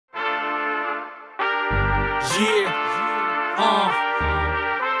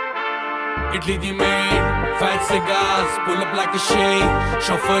Italy the maid, fat cigars, pull up like a shade,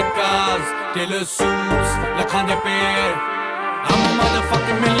 chauffeured cars, tailor suits, lakhande pair. I'm a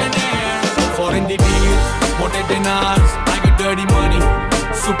motherfucking millionaire. Foreign the deals, mote dinars, I get dirty money,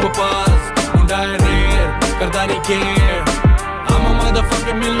 superpowers, munda hai rare, karda nahi care. I'm a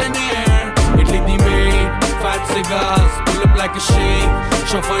motherfucking millionaire. Italy the maid, fat cigars, pull up like a shade,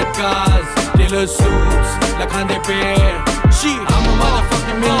 chauffeured cars, tailor suits, lakhande pair. I'm a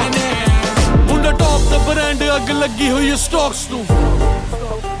motherfucking millionaire. Munda top the brand ag lagi hui stocks nu.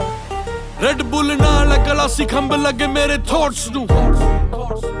 Red Bull naal glassi khamba lage mere thoughts nu.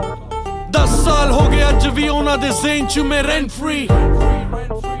 10 saal ho gaya aj vi ona de zain chu me rent free.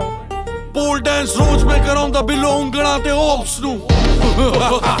 Pole dance roz mein karaunda below ungla te ops nu.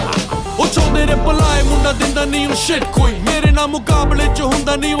 O chonde re palaye munda dinda nahi shit koi. Mere na muqabale ch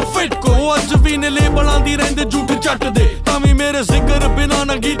hunda nahi fit koi. O aj vi ne labelan di rende jhoot chat de. Tami mere zikr bina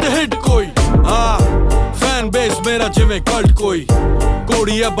na geet hit koi. Fan base mera jive cult koi.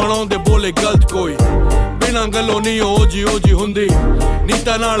 Kodiya banaunde bole galt koi. Bina gallo nahi oji hundi.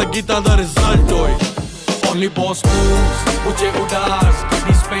 Neeta naal geetan da result hoy. Only boss moves, uche udas,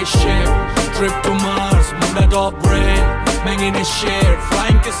 kitty spaceship, trip to Mars, munda top brand, banging his share,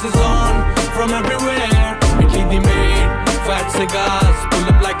 flying kisses on from everywhere. Italy the maid, fat cigars, pull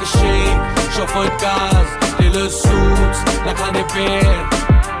up like a shake, chauffeured cars, tailor suits, lakhande pair.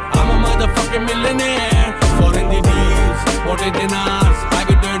 I'm a motherfucking millionaire. Foreign the deals, mote dinars, I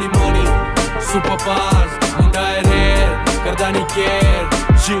get dirty money, superpowers, munda hai rare, karda nahi care.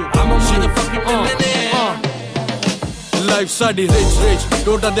 I'm a motherfucking millionaire. Life sadi rich,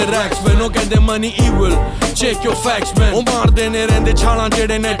 tota de racks, man, no kende money evil. Check your facts, man. O maar dene rende chhalan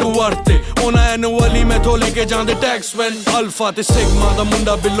jede net worth te. Ona annually me tho leke jande tax, man. Alpha te sigma da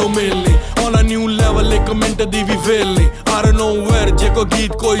munda below milli. On a new level ek mint di vi velni. I don't know where je ko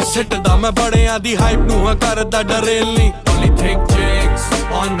geet koi sit da. Main badeyan di hype nu ha karda darelni. Only thick chicks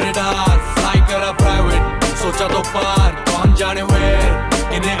on radar, fly kara private. Socha to par, kaun jane where,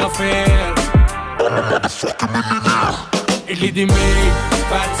 kine affair. Italy the maid,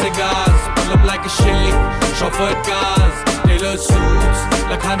 fat cigars, pull up like a shake, chauffeured cars, tailor suits,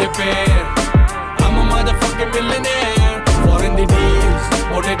 lakhande pair. I'm a motherfucking millionaire. Foreign the deals,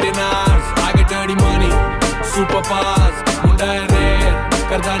 mote dinars, I get dirty money, superpowers, munda hai rare,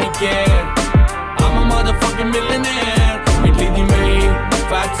 karda nahi care. I'm a motherfucking millionaire. Italy the maid,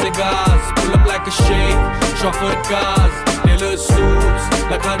 fat cigars, pull up like a shake, chauffeured cars, tailor suits,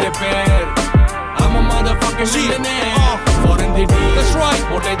 lakhande pair. I'm a motherfucking millionaire. Foreign the deals, that's right.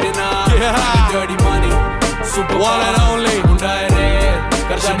 Mote dinars, yeah. Dirty money, super one and only. Munda hai rare,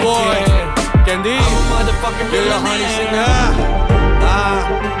 karda nahi care. Candy, I'm a motherfucking millionaire. Honey sing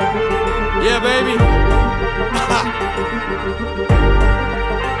yeah baby.